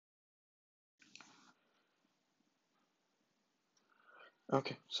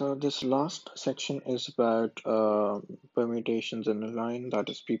Okay, so this last section is about permutations in a line, that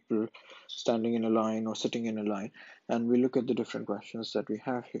is, people standing in a line or sitting in a line. And we look at the different questions that we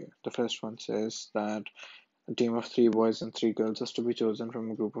have here. The first one says that a team of three boys and three girls is to be chosen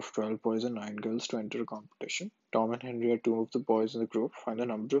from a group of 12 boys and nine girls to enter a competition. Tom and Henry are two of the boys in the group. Find the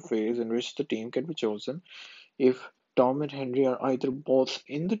number of ways in which the team can be chosen if Tom and Henry are either both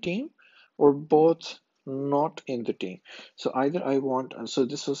in the team or both not in the team. So either I want, so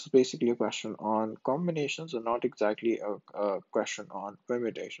this was basically a question on combinations and not exactly a question on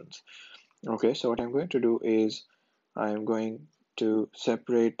permutations. Okay, so what I'm going to do is I'm going to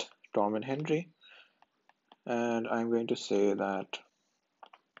separate Tom and Henry, and I'm going to say that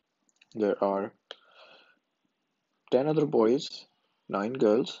there are 10 other boys, 9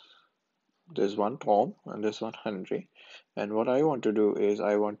 girls, there's one Tom and there's one Henry. And what I want to do is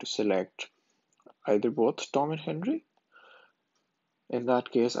I want to select either both Tom and Henry. In that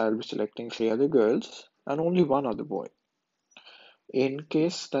case, I'll be selecting three other girls and only one other boy. In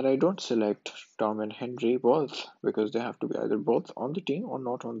case that I don't select Tom and Henry both, because they have to be either both on the team or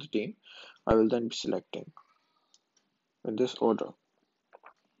not on the team, I will then be selecting in this order.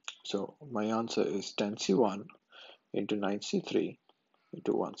 So my answer is 10C1 into 9C3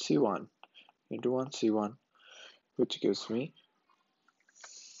 into 1C1 into 1C1, which gives me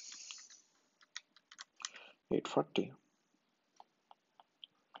 840.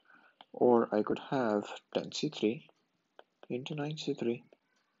 Or I could have 10C3 into 9C3,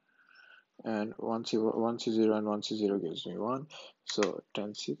 and 1C0 and 1C0 gives me 1. So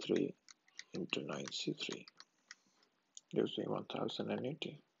 10C3 into 9C3 gives me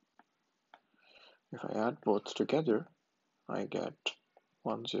 1080. If I add both together, I get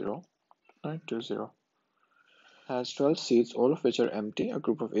 10920. Has 12 seats, all of which are empty. A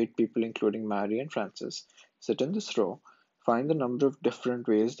group of 8 people, including Mary and Francis, sit in this row. Find the number of different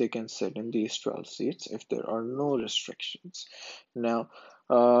ways they can sit in these 12 seats if there are no restrictions. Now,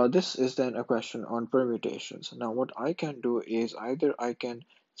 this is then a question on permutations. Now, what I can do is either I can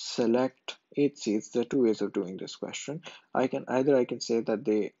select 8 seats. There are two ways of doing this question. I can say that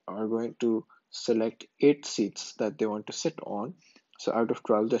they are going to select 8 seats that they want to sit on. So out of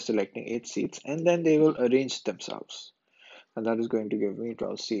 12, they're selecting 8 seats, and then they will arrange themselves. And that is going to give me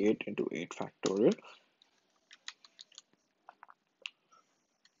 12C8 into 8 factorial.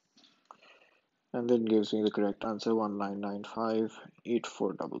 And then gives me the correct answer,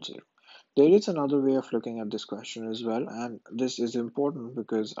 19958400. There is another way of looking at this question as well, and this is important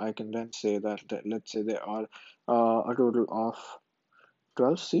because I can then say that let's say there are a total of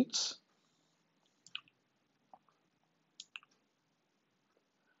 12 seats.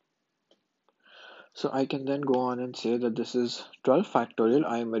 So I can then go on and say that this is 12 factorial.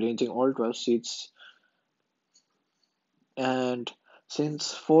 I am arranging all 12 seats, and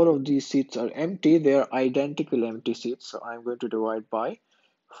since 4 of these seats are empty, they are identical empty seats. So I'm going to divide by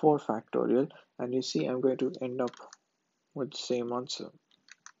 4 factorial, and you see I'm going to end up with the same answer.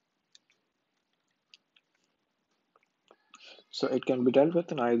 So it can be dealt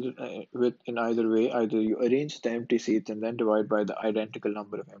with in either way. Either you arrange the empty seats and then divide by the identical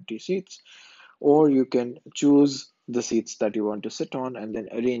number of empty seats, or you can choose the seats that you want to sit on and then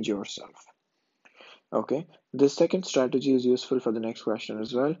arrange yourself. Okay, this second strategy is useful for the next question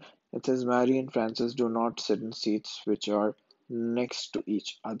as well. It says Mary and Francis do not sit in seats which are next to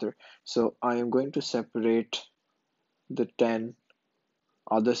each other. So I am going to separate the 10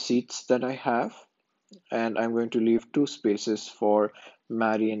 other seats that I have, and I'm going to leave two spaces for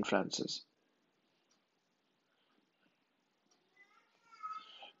Mary and Francis.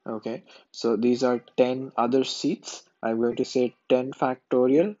 Okay, so these are 10 other seats. I'm going to say 10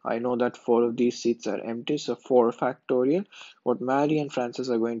 factorial. I know that 4 of these seats are empty, so 4 factorial. What Mary and Francis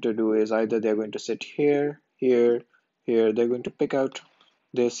are going to do is either they're going to sit here, here, here. They're going to pick out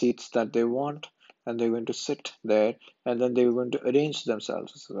their seats that they want, and they're going to sit there, and then they're going to arrange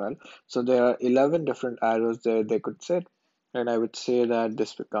themselves as well. So there are 11 different arrows there they could sit, and I would say that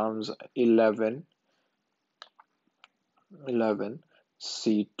this becomes 11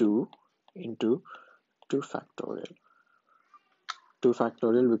 C2 into 2 factorial. 2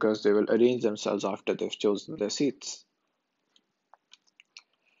 factorial because they will arrange themselves after they've chosen their seats.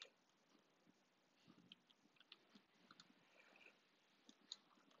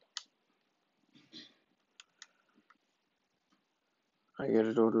 I get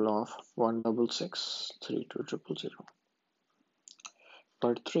a total of 166,32000.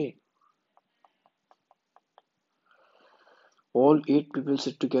 Part 3. All 8 people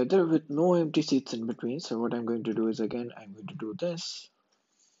sit together with no empty seats in between. So what I'm going to do is, again, I'm going to do this.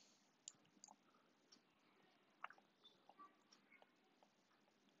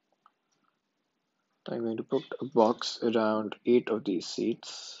 I'm going to put a box around 8 of these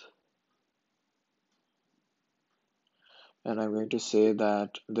seats, and I'm going to say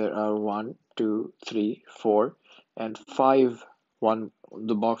that there are 1, 2, 3, 4, and 5.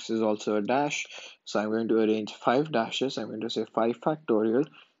 The box is also a dash, so I'm going to arrange 5 dashes. I'm going to say 5 factorial.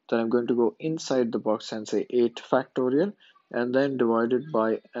 Then I'm going to go inside the box and say 8 factorial, and then divided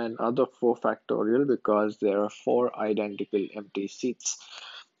by another 4 factorial because there are 4 identical empty seats.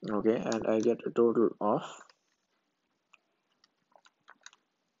 Okay, and I get a total of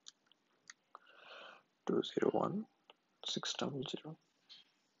 201,600.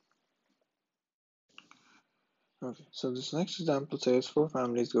 Okay, so this next example says four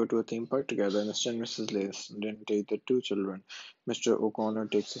families go to a theme park together. Mr. and Mrs. Linden take their two children. Mr. O'Connor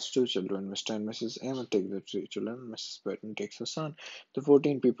takes his two children. Mr. and Mrs. Emmett take their three children. Mrs. Burton takes her son. The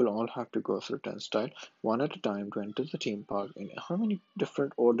 14 people all have to go through turnstile, one at a time, to enter the theme park. In how many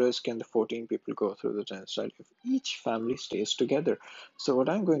different orders can the 14 people go through the turnstile if each family stays together? So what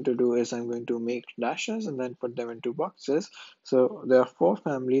I'm going to do is I'm going to make dashes and then put them into boxes. So there are four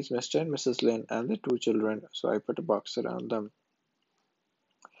families, Mr. and Mrs. Lin and the two children. So I put a box around them.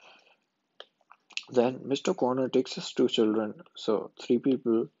 Then Mr. Corner takes his two children, so three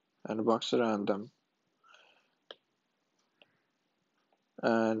people and a box around them.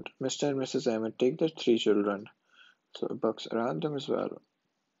 And Mr. and Mrs. Emmett take their three children, so a box around them as well.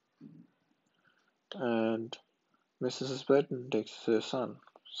 And Mrs. Burton takes her son,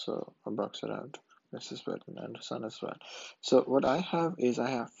 so a box around Mrs. Burton and her son as well. So what I have is I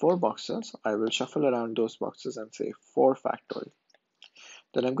have four boxes. I will shuffle around those boxes and say 4 factorial.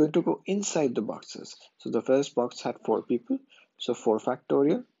 Then I'm going to go inside the boxes. So the first box had 4 people, so 4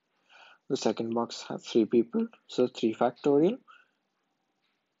 factorial. The second box had 3 people, so 3 factorial.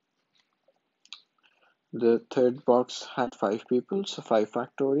 The third box had 5 people, so 5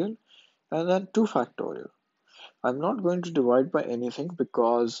 factorial. And then 2 factorial. I'm not going to divide by anything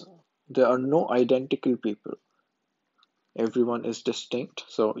because there are no identical people. Everyone is distinct,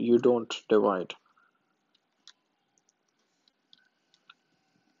 so you don't divide.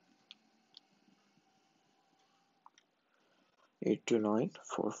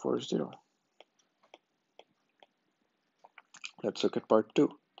 829440. Let's look at part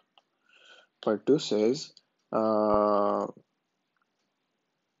 2. Part 2 says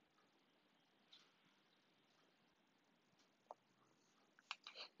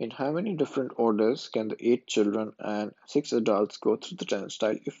in how many different orders can the 8 children and 6 adults go through the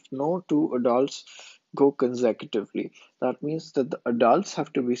turnstile if no 2 adults go consecutively? That means that the adults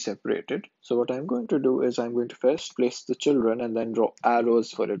have to be separated. So what I'm going to do is I'm going to first place the children and then draw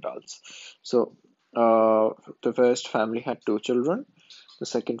arrows for adults. So the first family had 2 children. The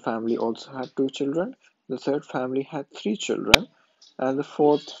second family also had 2 children. The third family had 3 children. And the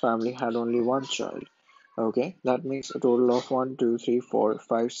fourth family had only 1 child. Okay, that makes a total of 1, 2, 3, 4,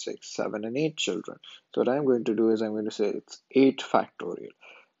 5, 6, 7, and 8 children. So what I'm going to do is I'm going to say it's 8 factorial.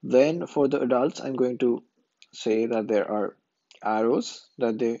 Then for the adults, I'm going to say that there are arrows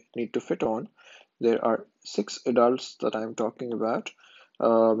that they need to fit on. There are 6 adults that I'm talking about.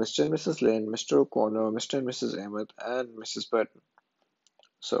 Mr. and Mrs. Lane, Mr. O'Connor, Mr. and Mrs. Emmett, and Mrs. Burton.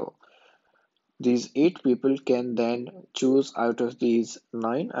 So these 8 people can then choose out of these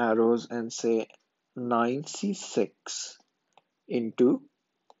 9 arrows and say 9c6 into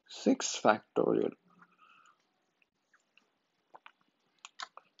 6 factorial.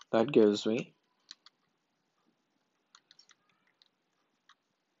 That gives me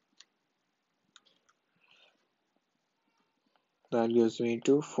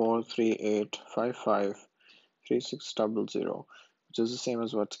 2438553600, which is the same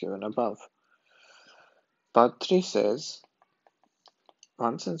as what's given above. Part 3 says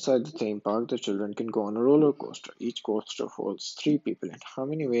once inside the theme park, the children can go on a roller coaster. Each coaster holds 3 people. In how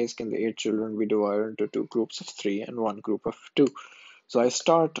many ways can the 8 children be divided into 2 groups of 3 and 1 group of 2? So I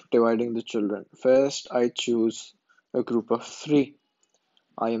start dividing the children. First, I choose a group of 3.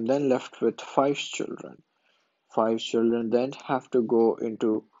 I am then left with 5 children. 5 children then have to go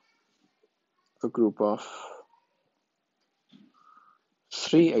into a group of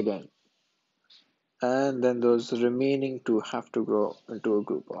 3 again. And then those remaining 2 have to go into a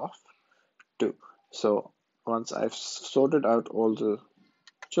group of 2. So once I've sorted out all the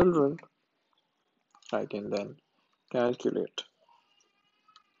children, I can then calculate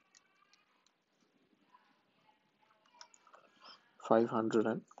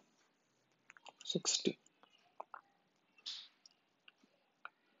 560.